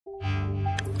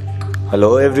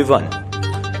Hello everyone.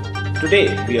 Today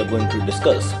we are going to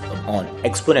discuss on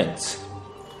exponents.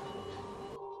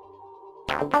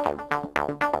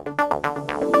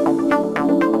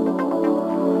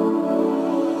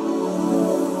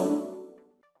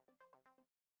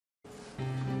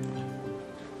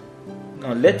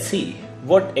 Now let's see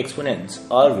what exponents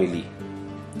are really.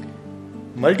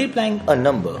 Multiplying a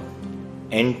number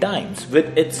n times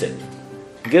with itself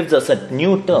gives us a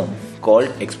new term called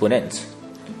exponents.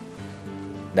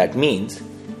 That means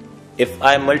if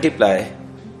I multiply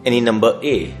any number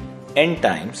a n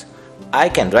times, I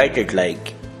can write it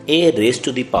like a raised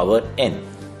to the power n,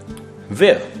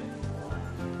 where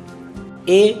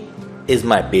a is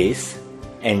my base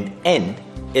and n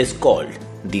is called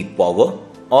the power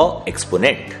or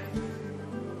exponent.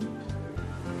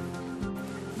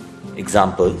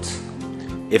 Examples: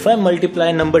 if I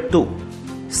multiply number 2,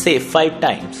 say 5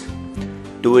 times,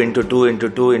 2 into 2 into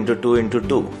 2 into 2 into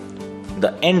 2,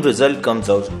 the end result comes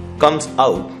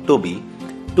out to be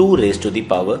 2 raised to the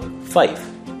power 5.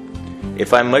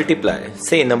 If I multiply,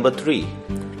 say number 3,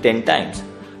 10 times,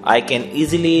 I can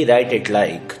easily write it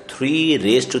like 3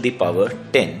 raised to the power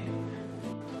 10.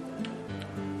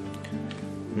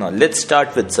 Now let's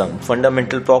start with some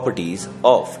fundamental properties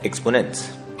of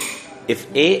exponents. If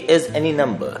a is any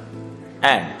number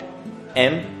and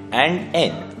m and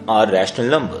n are rational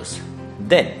numbers,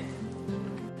 then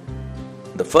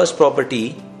the first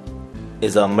property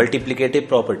is a multiplicative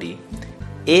property.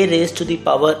 A raised to the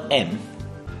power m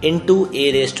into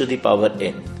a raised to the power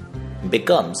n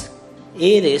becomes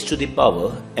a raised to the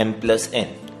power m plus n.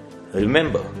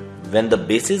 Remember, when the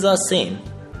bases are same,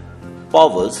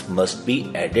 powers must be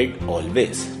added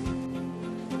always.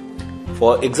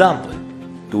 For example,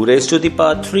 2 raised to the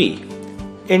power 3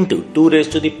 into 2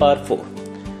 raised to the power 4.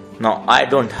 Now I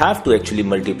don't have to actually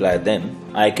multiply them.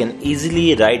 I can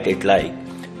easily write it like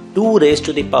 2 raised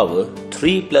to the power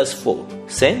 3 plus 4,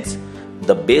 since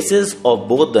the basis of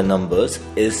both the numbers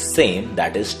is same,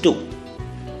 that is 2.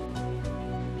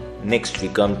 Next we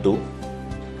come to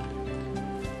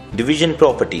division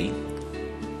property.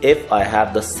 If I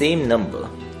have the same number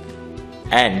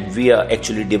and we are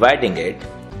actually dividing it,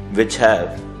 which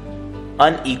have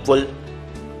unequal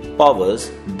powers,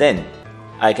 then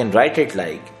I can write it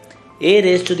like a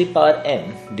raised to the power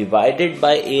m divided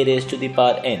by a raised to the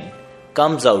power n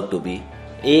comes out to be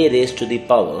a raised to the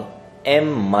power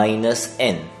m minus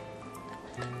n.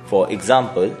 For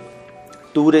example,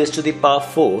 2 raised to the power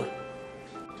 4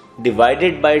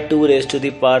 divided by 2 raised to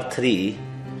the power 3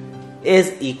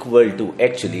 is equal to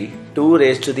actually 2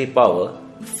 raised to the power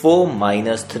 4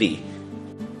 minus 3.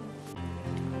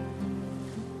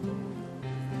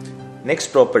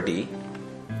 Next property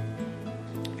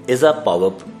is a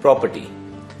power property.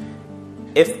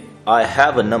 If I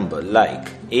have a number like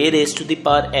a raised to the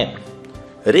power m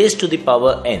raised to the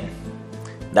power n,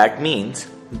 that means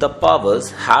the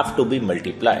powers have to be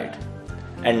multiplied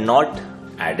and not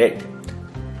added.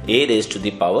 A raised to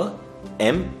the power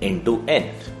m into n.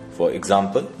 For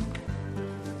example,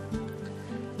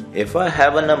 if I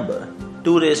have a number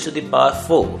 2 raised to the power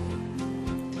 4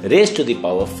 raised to the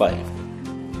power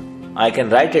 5, I can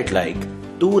write it like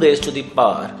 2 raised to the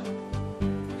power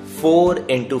 4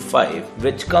 into 5,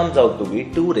 which comes out to be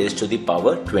 2 raised to the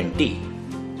power 20.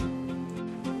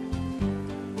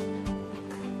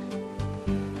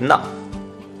 Now,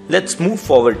 let's move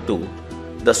forward to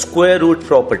the square root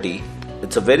property.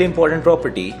 It's a very important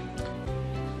property.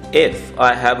 If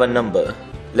I have a number,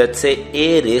 let's say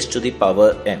a raised to the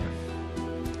power m,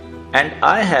 and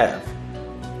I have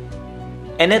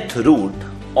nth root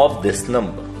of this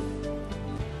number,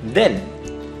 then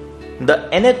the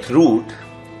nth root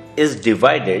is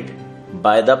divided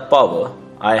by the power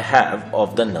I have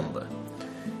of the number.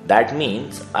 That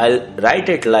means I'll write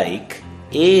it like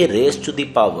a raised to the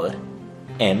power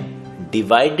m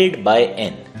divided by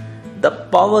n. The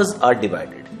powers are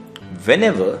divided.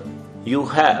 Whenever you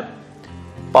have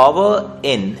power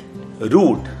in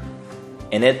root,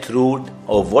 nth root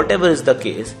or whatever is the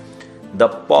case, the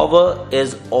power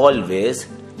is always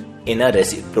in a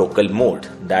reciprocal mode.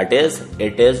 That is,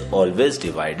 it is always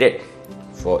divided.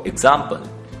 For example,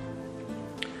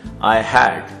 I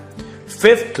had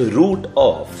 5th root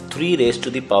of 3 raised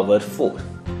to the power 4.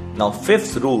 Now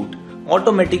 5th root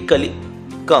automatically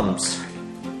comes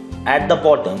at the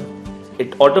bottom.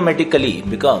 It automatically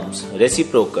becomes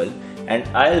reciprocal, and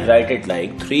I'll write it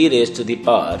like 3 raised to the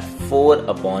power 4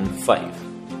 upon 5.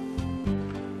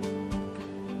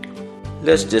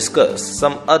 Let's discuss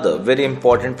some other very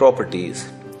important properties.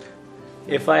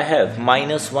 If I have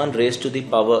minus 1 raised to the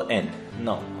power n,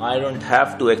 no, I don't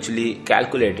have to actually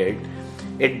calculate it.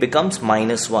 it becomes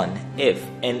 -1 if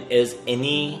n is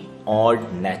any odd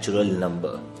natural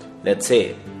number. Let's say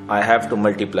I have to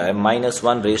multiply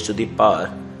 -1 raised to the power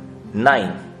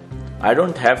 9. I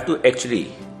don't have to actually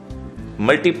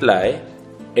multiply.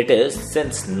 It is,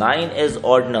 since 9 is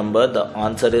odd number, the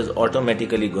answer is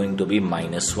automatically going to be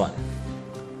 -1.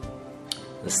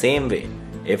 The same way,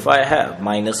 if I have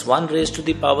 -1 raised to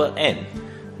the power n,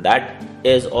 that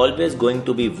is always going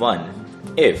to be 1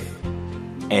 if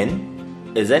n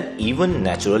is an even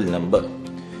natural number.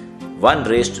 -1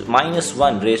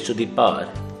 raised to the power,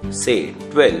 say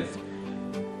 12,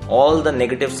 all the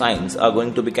negative signs are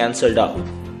going to be cancelled out.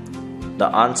 The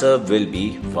answer will be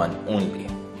 1 only.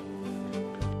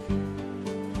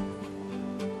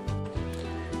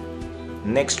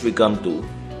 Next we come to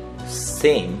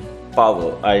same power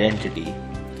identity.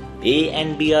 A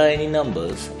and B are any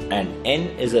numbers and n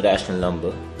is a rational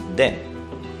number. Then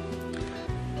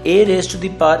a raised to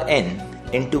the power n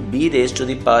into b raised to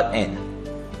the power n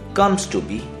comes to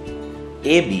be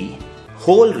ab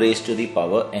whole raised to the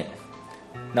power n.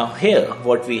 Now here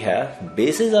what we have,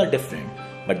 bases are different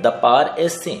but the power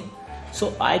is same.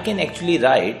 So I can actually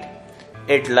write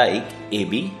it like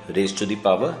ab raised to the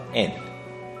power n.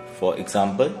 For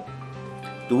example,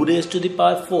 2 raised to the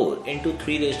power 4 into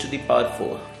 3 raised to the power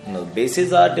 4. Now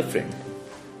bases are different.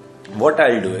 What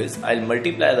I'll do is I'll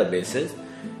multiply the bases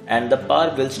and the power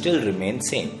will still remain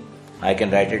same. I can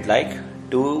write it like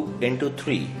 2 into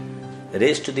 3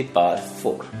 raised to the power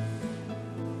 4.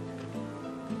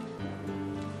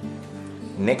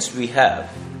 Next we have,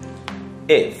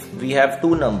 if we have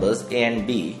two numbers a and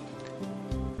b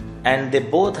and they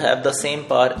both have the same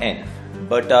power n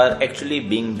but are actually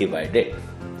being divided,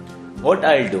 what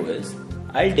I'll do is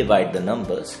I'll divide the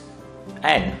numbers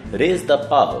and raise the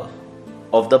power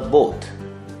of the both.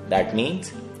 That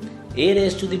means a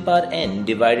raised to the power n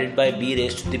divided by b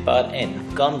raised to the power n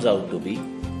comes out to be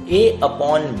a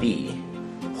upon b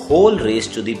whole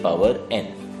raised to the power n.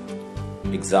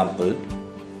 Example,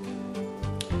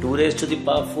 2 raised to the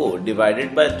power 4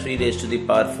 divided by 3 raised to the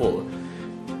power 4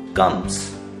 comes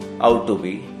out to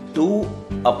be 2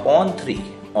 upon 3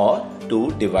 or 2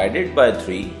 divided by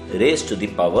 3 raised to the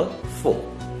power 4.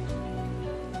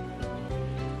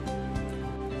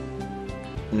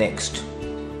 Next,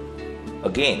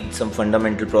 again some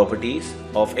fundamental properties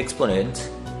of exponents.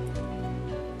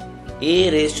 A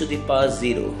raised to the power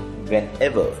 0,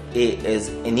 whenever a is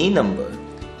any number,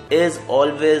 is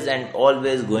always and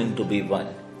always going to be 1.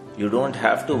 You don't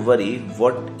have to worry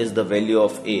what is the value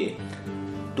of a.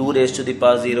 2 raised to the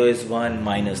power 0 is 1,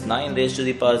 minus 9 raised to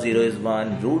the power 0 is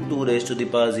 1, root 2 raised to the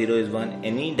power 0 is 1.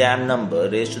 Any damn number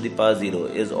raised to the power 0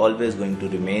 is always going to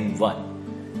remain 1.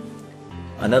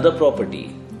 Another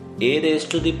property, a raised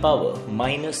to the power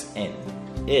minus n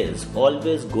is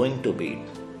always going to be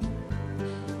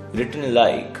written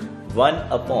like 1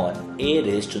 upon a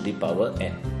raised to the power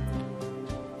n.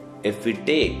 If we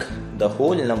take the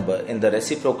whole number in the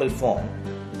reciprocal form,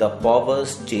 the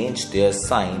powers change their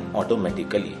sign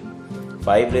automatically.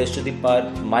 5 raised to the power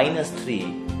minus 3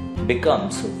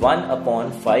 becomes 1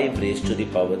 upon 5 raised to the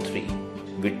power 3.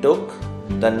 We took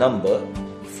the number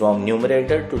from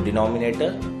numerator to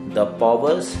denominator, the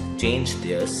powers change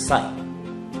their sign.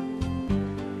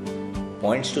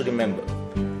 Points to remember.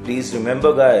 Please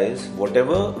remember guys,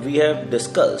 whatever we have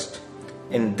discussed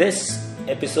in this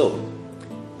episode,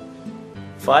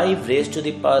 5 raised to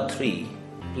the power 3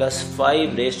 plus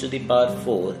 5 raised to the power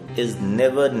 4 is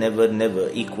never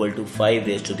equal to 5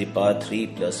 raised to the power 3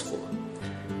 plus 4.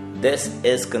 This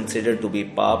is considered to be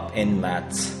pop in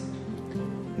maths.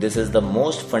 This is the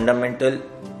most fundamental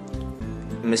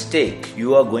mistake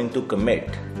you are going to commit.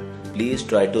 Please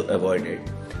try to avoid it.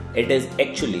 It is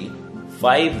actually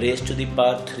 5 raised to the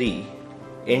power 3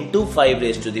 into 5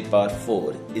 raised to the power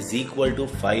 4 is equal to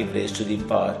 5 raised to the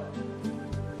power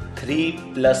 3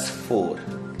 plus 4.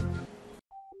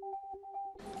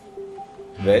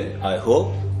 Well, I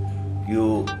hope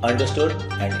you understood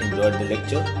and enjoyed the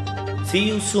lecture. See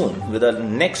you soon with our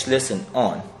next lesson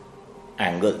on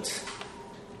angles.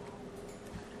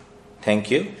 Thank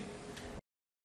you.